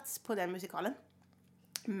fick plats på den musikalen.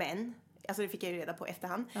 Men... Alltså det fick jag ju reda på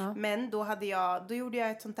efterhand. Ja. Men då gjorde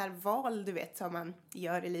jag ett sånt där val, du vet, som man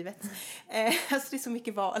gör i livet. Alltså det är så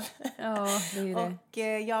mycket val. Ja, det är det. Och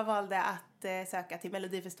jag valde att söka till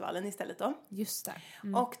Melodifestivalen istället då. Just det.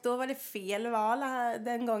 Och då var det fel val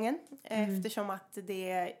den gången. Eftersom att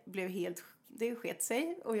det sket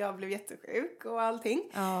sig. Och jag blev jättesjuk och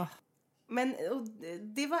allting. Ja. Men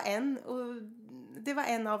det var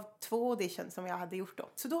en av 2 audition som jag hade gjort då.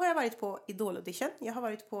 Så då har jag varit på Idol-audition. Jag har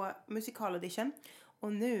varit på musikal-audition.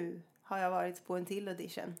 Och nu har jag varit på en till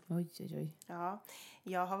audition. Oj. Ja,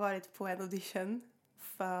 jag har varit på en audition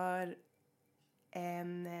för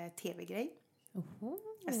en tv-grej.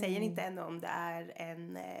 Jag säger inte ännu om det är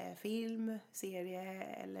en film, serie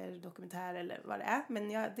eller dokumentär eller vad det är. Men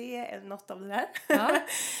det är något av det där. Ja.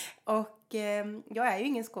 Och jag är ju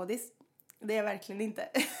ingen skådis. Det är jag verkligen inte.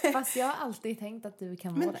 Fast jag har alltid tänkt att du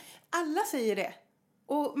kan vara det. Alla säger det.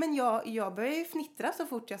 Men jag börjar ju fnittra så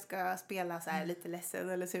fort jag ska spela så här lite ledsen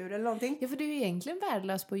eller sur eller någonting. Ja, för du är ju egentligen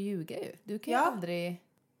värdelös på att ljuga ju. Du kan ju aldrig...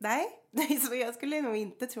 Nej, så jag skulle nog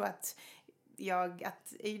inte tro att det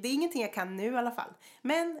är ingenting jag kan nu i alla fall.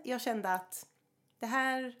 Men jag kände att det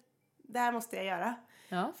här måste jag göra.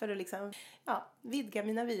 Ja. För att liksom, vidga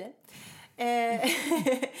mina vyer.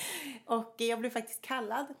 Och jag blev faktiskt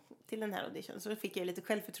kallad till den här audition. Så då fick jag lite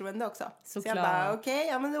självförtroende också. Så jag bara,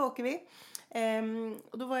 okej, men då åker vi.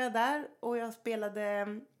 Och då var jag där och jag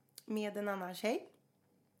spelade med en annan tjej.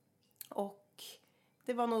 Och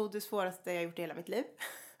det var nog det svåraste jag gjort i hela mitt liv.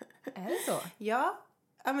 Är det så? Ja,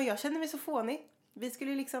 men jag kände mig så fånig. Vi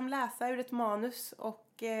skulle liksom läsa ur ett manus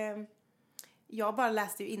och jag bara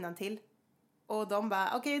läste ju innantill. Och de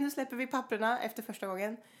bara, okej, nu släpper vi papperna efter första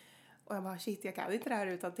gången. Och jag bara, shit, jag kan inte det här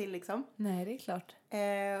utan till liksom. Nej, det är klart.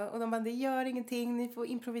 Och de bara, det gör ingenting, ni får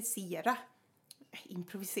improvisera.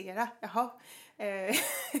 Improvisera? Jaha.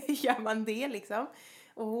 Gör man det liksom?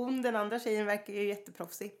 Och den andra tjejen verkar ju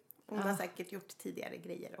jätteproffsig. Hon har säkert gjort tidigare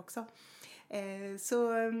grejer också.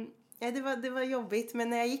 Det var jobbigt. Men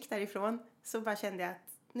när jag gick därifrån så bara kände jag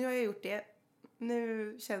att nu har jag gjort det.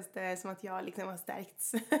 Nu känns det som att jag liksom har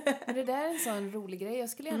stärkts. Men det där är en sån rolig grej. Jag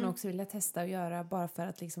skulle gärna också vilja testa och göra bara för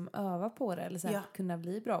att liksom öva på det. Eller så här, kunna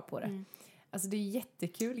bli bra på det. Alltså det är en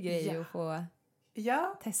jättekul grej att få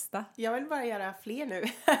testa. Jag vill bara göra fler nu.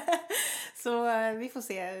 Så vi får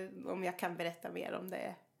se om jag kan berätta mer om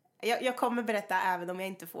det. Jag kommer berätta även om jag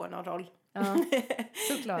inte får någon roll. Ja,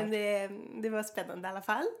 såklart. Men det var spännande i alla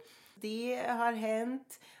fall. Det har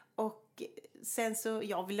hänt. Och sen så,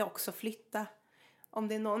 jag vill också flytta. Om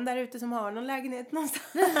det är någon där ute som har någon lägenhet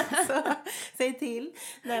någonstans så säg till.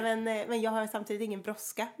 Nej, men jag har samtidigt ingen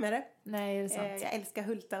brådska med det. Nej, är det sant? Jag älskar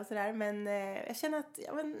Hulta och sådär. Men jag känner att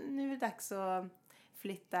nu är det dags att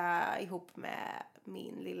flytta ihop med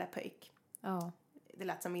min lilla pojk. Ja. Det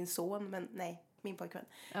lät som min son, men nej, min pojkvän.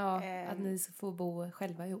 Ja, att ni ska få bo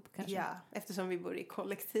själva ihop kanske. Ja, eftersom vi bor i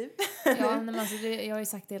kollektiv. Ja, men alltså, jag har ju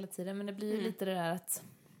sagt det hela tiden, men det blir ju lite det där att...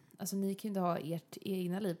 Alltså ni kan ju inte ha ert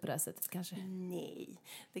egna liv på det här sättet kanske. Nej,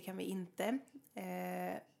 det kan vi inte.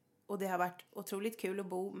 Och det har varit otroligt kul att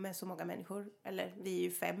bo med så många människor. Eller vi är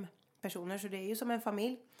ju 5 personer så det är ju som en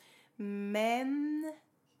familj. Men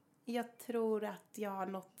jag tror att jag har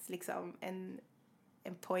nått liksom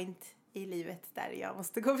en point i livet där jag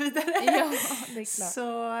måste gå vidare. Ja, det är klart. Så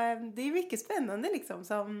det är mycket spännande liksom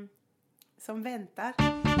som väntar.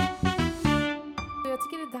 Jag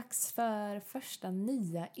tycker det är dags för första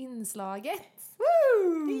nya inslaget.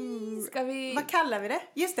 Ska vi... Vad kallar vi det?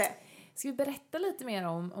 Just det. Ska vi berätta lite mer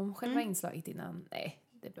om själva inslaget innan? Nej,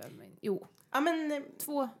 det behöver man inte. Jo. Ja, men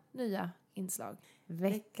 2 nya inslag.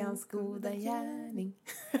 Veckans goda gärning.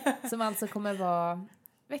 Som alltså kommer vara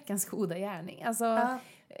veckans goda gärning. Alltså,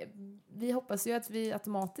 vi hoppas ju att vi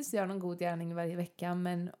automatiskt gör någon god gärning varje vecka.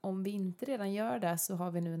 Men om vi inte redan gör det så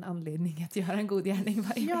har vi nu en anledning att göra en god gärning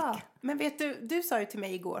varje vecka. Men vet du sa ju till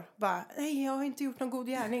mig igår bara, nej jag har inte gjort någon god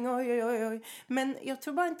gärning, oj. Men jag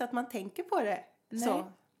tror bara inte att man tänker på det. Nej.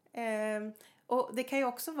 Så. Och det kan ju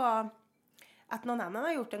också vara att någon annan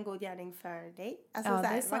har gjort en god gärning för dig. Alltså Ja, så det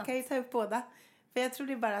är här, sant. man kan ju ta upp båda. För jag tror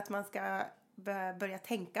det är bara att man ska börja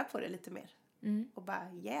tänka på det lite mer. Och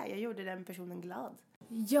bara, jag gjorde den personen glad.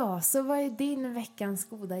 Ja, så vad är din veckans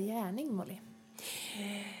goda gärning, Molly?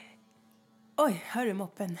 Oj, hör du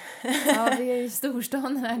moppen? Ja, vi är i storstan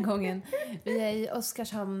den här gången. Vi är i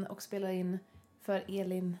Oskarshamn och spelar in för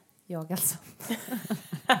Elin, jag alltså.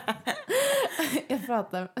 Jag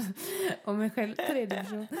pratar om mig själv tredje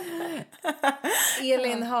person.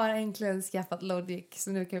 Elin har äntligen skaffat Logic,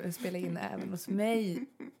 så nu kan vi spela in även hos mig.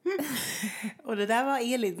 Och det där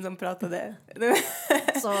var Elin som pratade.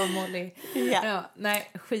 Så Molly. Ja,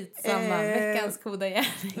 nej, skitsamma. Veckans goda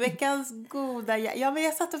gärning. Veckans goda gärning. Ja, men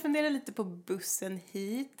jag satt och funderade lite på bussen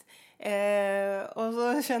hit. Och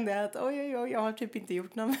så kände jag att oj, jag har typ inte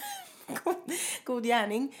gjort någon god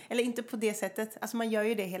gärning. Eller inte på det sättet. Alltså man gör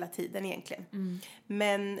ju det hela tiden egentligen.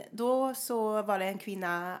 Men då så var det en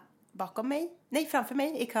kvinna framför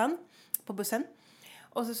mig i kön på bussen.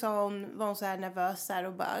 Och så var hon så här nervös så här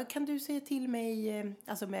och bara, kan du säga till mig,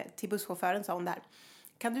 alltså till busschauffören sa hon där.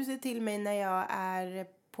 Kan du säga till mig när jag är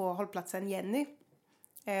på hållplatsen Jenny?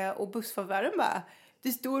 Och busschauffören bara,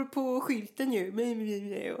 det står på skylten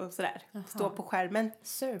ju. Och sådär. Står på skärmen.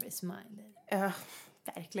 Service-minded.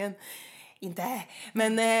 Verkligen. Inte.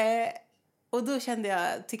 Men, och då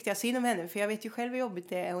tyckte jag synd om henne. För jag vet ju själv hur jobbigt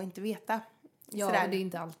det är att inte veta. Ja, sådär. och det är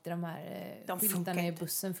inte alltid de här skyltarna i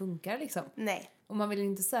bussen funkar liksom. Nej. Och man vill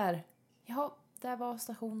inte så här, ja, där var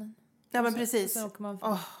stationen. Ja, men så, precis. Så åker man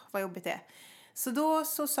vad jobbigt det är. Så då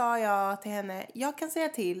så sa jag till henne, jag kan säga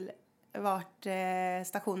till vart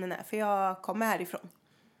stationen är. För jag kommer härifrån.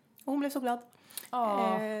 Och hon blev så glad.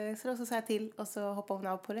 Så då så sa jag till och så hoppade hon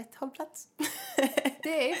av på rätt hållplats.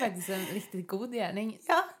 Det är faktiskt en riktigt god gärning.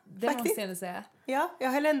 Ja, det faktiskt. måste jag ändå säga. Ja, jag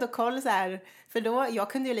höll ändå koll så här. För då, jag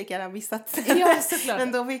kunde ju lika gärna missat. Ja, såklart.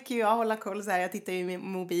 Men då fick ju jag hålla koll så här. Jag tittade ju i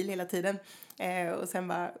min mobil hela tiden. Och sen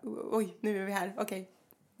bara, oj, nu är vi här. Okej,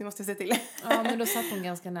 nu måste jag se till. Ja, men då satt hon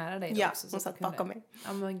ganska nära dig. Ja, också, så hon satt bakom mig.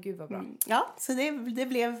 Ja, men gud vad bra. Ja, så det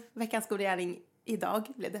blev veckans goda gärning.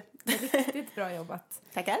 Idag blev det. Riktigt bra jobbat.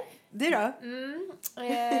 Tackar. Du då?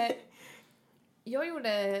 Jag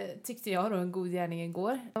tyckte jag då, en god gärning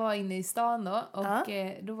igår. Jag var inne i stan då och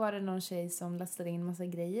då var det någon tjej som lastade in massa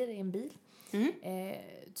grejer i en bil.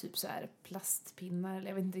 Typ så här plastpinnar, eller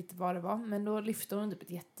jag vet inte riktigt vad det var. Men då lyfte hon typ ett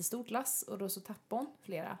jättestort lass och då så tappade hon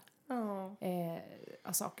flera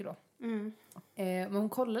av saker då. Men hon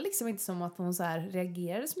kollade liksom inte som att hon så här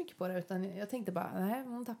reagerade så mycket på det, utan jag tänkte bara, nej,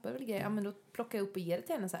 hon tappar väl grejer. Ja, men då plockar jag upp och ger det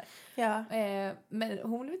till henne så här. Ja. Men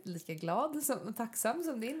hon blev inte lika glad och tacksam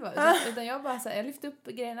som din var. Utan jag bara så här, jag lyfte upp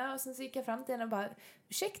grejerna och sen så gick jag fram till henne och bara,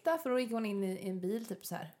 ursäkta, för då gick hon in i en bil typ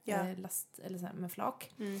så här, last eller så här med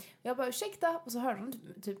flak. Jag bara, ursäkta, och så hörde hon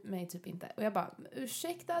mig typ inte. Och jag bara,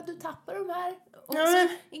 ursäkta, du tappar de här. Och så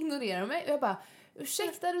ignorerar hon mig och jag bara,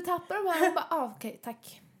 ursäkta, du tappar de här. Och bara, okej,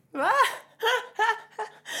 tack. Va?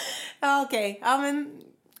 Ja, okej. Ja, men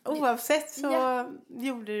oavsett så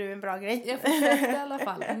gjorde du en bra grej. Jag försökte i alla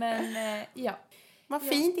fall. Men ja. Vad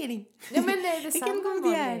fint, Elin. Ja, men det är vilken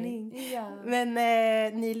god gärning. Ja. Men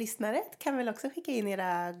ni lyssnare kan väl också skicka in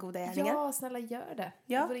era goda gärningar? Ja, snälla gör det.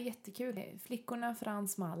 Ja. Det vore jättekul. Flickorna från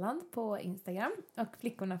Småland på Instagram och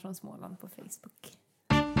Flickorna från Småland på Facebook.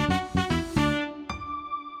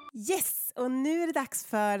 Yes, och nu är det dags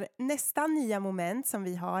för nästa nya moment som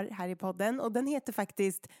vi har här i podden. Och den heter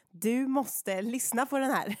faktiskt Du måste lyssna på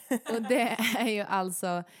den här. Och det är ju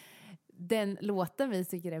alltså den låten vi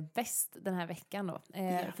tycker är bäst den här veckan då.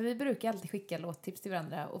 För vi brukar alltid skicka låttips till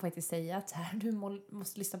varandra och faktiskt säga att här, du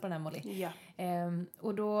måste lyssna på den här, Molly. Ja.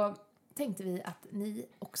 Och då tänkte vi att ni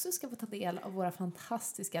också ska få ta del av våra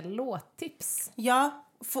fantastiska låttips. Ja,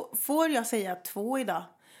 får jag säga 2 idag?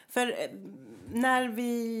 För när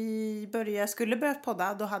vi skulle börja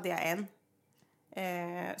podda, då hade jag en.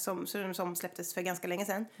 Som släpptes för ganska länge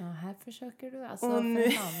sedan. Ja, här försöker du alltså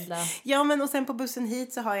förhandla. Ja, men och sen på bussen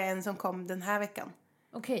hit så har jag en som kom den här veckan.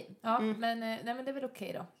 Okej, ja, men det är väl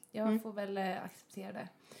okej då. Jag får väl acceptera det.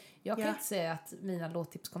 Jag kan inte säga att mina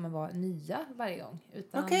låttips kommer vara nya varje gång.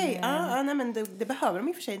 Okej, nej, men det behöver de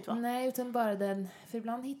i och för sig inte vara. Nej, utan bara för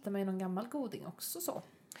ibland hittar man ju någon gammal goding också så.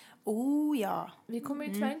 Oh ja. Vi kommer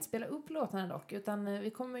ju tyvärr inte spela upp låtarna dock, utan vi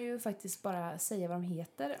kommer ju faktiskt bara säga vad de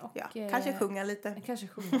heter. Och, kanske sjunga lite.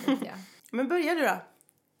 Ja. Men börjar du då?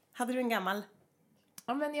 Hade du en gammal?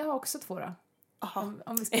 Ja, men jag har också 2 då.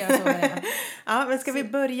 Om vi ska göra så med det. Ja, men ska vi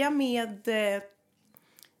börja med...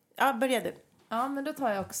 Ja, börja du. Ja, men då tar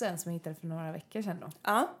jag också en som jag hittade för några veckor sedan då.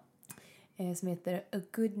 Ja. Som heter A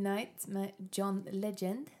Good Night med John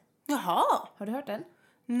Legend. Jaha. Har du hört den?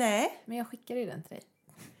 Nej. Men jag skickade ju den till dig.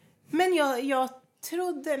 Men jag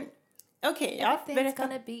trodde... Okej, ja, berätta.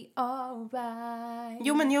 Gonna be all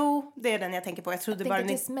right. Jo, det är den jag tänker på. Jag trodde bara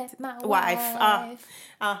wife.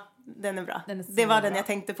 Ja, den är bra. Det var den jag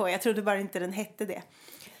tänkte på. Jag trodde bara inte den hette det.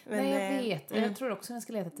 Men, nej, jag vet. Jag tror också den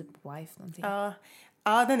skulle heta typ Wife någonting.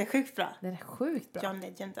 Ja, den är sjukt bra. Den är sjukt bra. John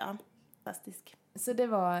Legend, ja. Fantastisk. Så det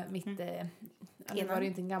var mitt... det var ju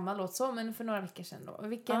inte en gammal låt så, men för några veckor sedan då.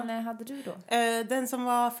 Vilken hade du då? Den som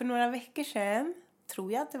var för några veckor sedan,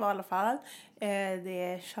 tror jag att det var i alla fall. Det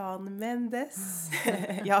är Shawn Mendes.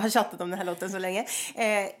 Jag har tjatat om den här låten så länge.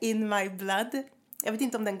 In My Blood. Jag vet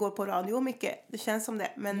inte om den går på radio mycket. Det känns som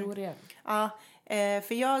det. Men, Jo, det är. Ja,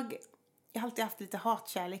 för jag har alltid haft lite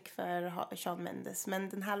hatkärlek för Shawn Mendes. Men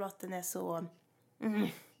den här låten är så...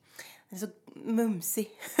 den är så mumsig.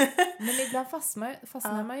 Men ibland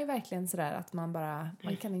fastnar man ju verkligen sådär att man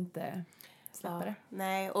kan inte släppa det.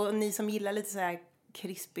 Nej, och ni som gillar lite sådär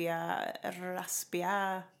krispiga,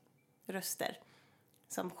 raspiga röster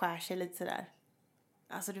som skär sig lite sådär.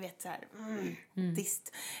 Alltså du vet såhär,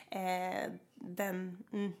 dist. Det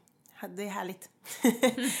är härligt.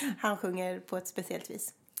 Han sjunger på ett speciellt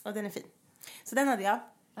vis. Och den är fin. Så den hade jag.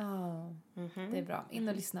 Det är bra. In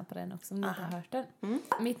och lyssna på den också om ni inte har hört den.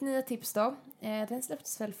 Mitt nya tips då. Den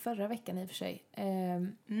släpptes väl förra veckan i och för sig.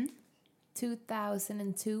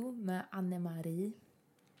 2002 med Anne-Marie.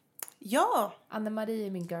 Ja! Anne-Marie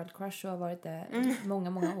är min girl crush och har varit det många,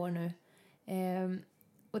 många år nu.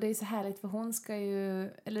 Och det är så härligt för hon ska ju...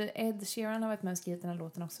 Eller Ed Sheeran har varit med och skrivit den här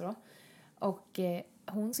låten också då. Och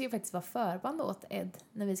hon ska ju faktiskt vara förband åt Ed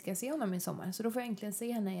när vi ska se honom i sommar. Så då får jag egentligen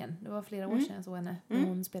se henne igen. Det var flera år sedan jag såg henne. När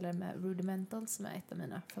hon spelade med Rudimentals som är ett av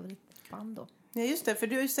mina favoritband då. Ja just det, för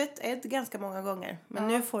du har ju sett Ed ganska många gånger. Men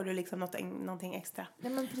nu får du liksom någonting extra.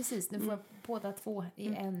 Nej men precis, nu får jag båda två i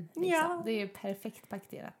en. Liksom. Ja. Det är perfekt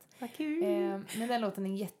paketerat. Vad kul. Men den låten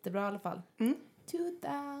är jättebra i alla fall.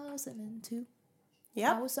 2002.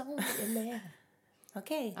 Ja.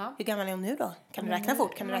 Okej. Ja. Hur gammal är hon nu då? Kan du räkna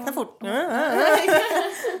fort?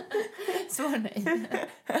 Svår nej.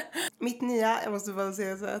 Mitt nya, jag måste bara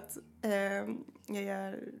säga så att jag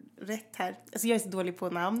gör rätt här. Alltså jag är så dålig på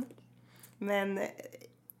namn. Men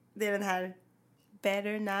det är den här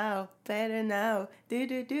Better now.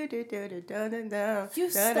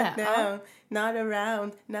 Just det. Ja. Not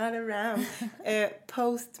around.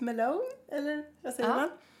 Post Malone, eller vad säger man?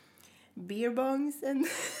 Beerbongs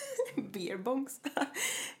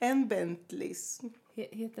and Bentleys.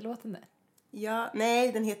 Heter låten det? Ja,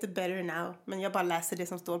 nej, den heter Better Now. Men jag bara läser det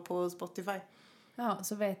som står på Spotify. Ja,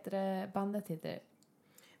 så vet det bandet heter?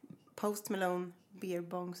 Post Malone,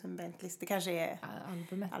 Beerbongs and Bentleys. Det kanske är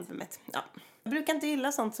albumet. Ja. Jag brukar inte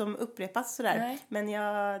gilla sånt som upprepas sådär. Nej. Men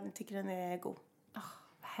jag tycker den är god.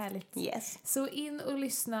 Härligt. Yes. Så in och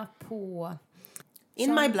lyssna på...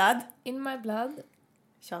 In My Blood.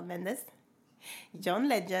 Shawn Mendes. John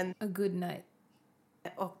Legend. A Good Night.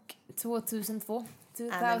 Och 2002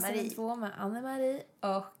 med Anne-Marie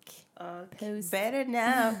och Post.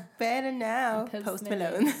 Better Now. Post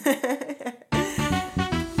Malone.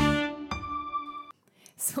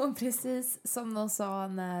 Så precis som de sa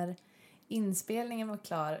när inspelningen var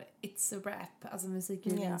klar, It's a Wrap, alltså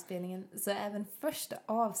musikvideoinspelningen, så även första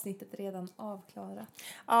avsnittet redan avklarat.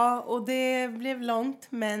 Ja, och det blev långt,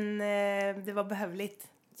 men det var behövligt.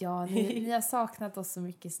 Ja, ni har saknat oss så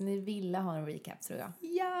mycket så ni ville ha en recap, tror jag.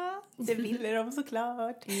 Ja, det ville de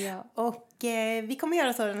såklart. Ja. Och vi kommer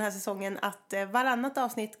göra så den här säsongen att varannat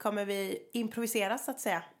avsnitt kommer vi improvisera så att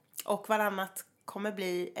säga. Och varannat kommer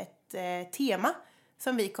bli ett tema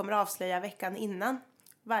som vi kommer avslöja veckan innan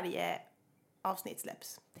varje avsnitt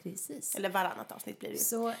släpps. Precis. Eller varannat avsnitt blir det ju.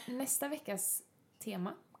 Så nästa veckas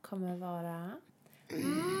tema kommer vara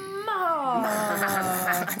mat!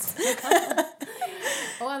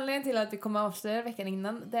 Och anledningen till att vi kommer avslöja veckan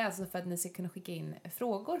innan, det är alltså för att ni ska kunna skicka in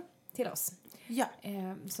frågor till oss. Ja.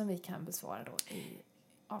 Som vi kan besvara då i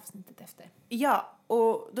avsnittet efter. Ja,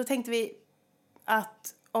 och då tänkte vi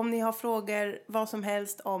att om ni har frågor, vad som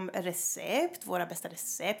helst om recept, våra bästa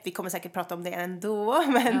recept. Vi kommer säkert prata om det ändå.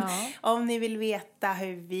 Men om ni vill veta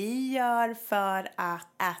hur vi gör för att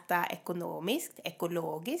äta ekonomiskt,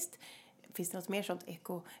 ekologiskt. Finns det något mer sånt?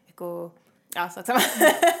 Ja, så att säga.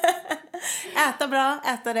 Äta bra,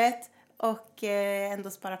 äta rätt och ändå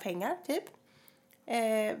spara pengar, typ.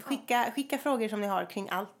 Skicka frågor som ni har kring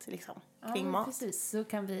allt, liksom. Kring mat. Precis. Så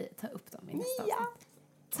kan vi ta upp dem i nästa avsnitt.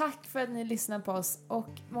 Tack för att ni lyssnar på oss. Och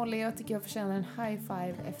Molly, jag tycker jag förtjänar en high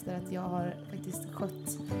five efter att jag har faktiskt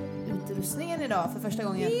skött utrustningen idag för första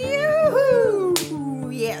gången. Juhu!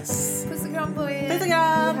 Yes! Puss och kram på er. Puss och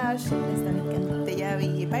kram! Vi hörs nästa vecka. Det gör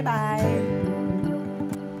vi. Bye bye!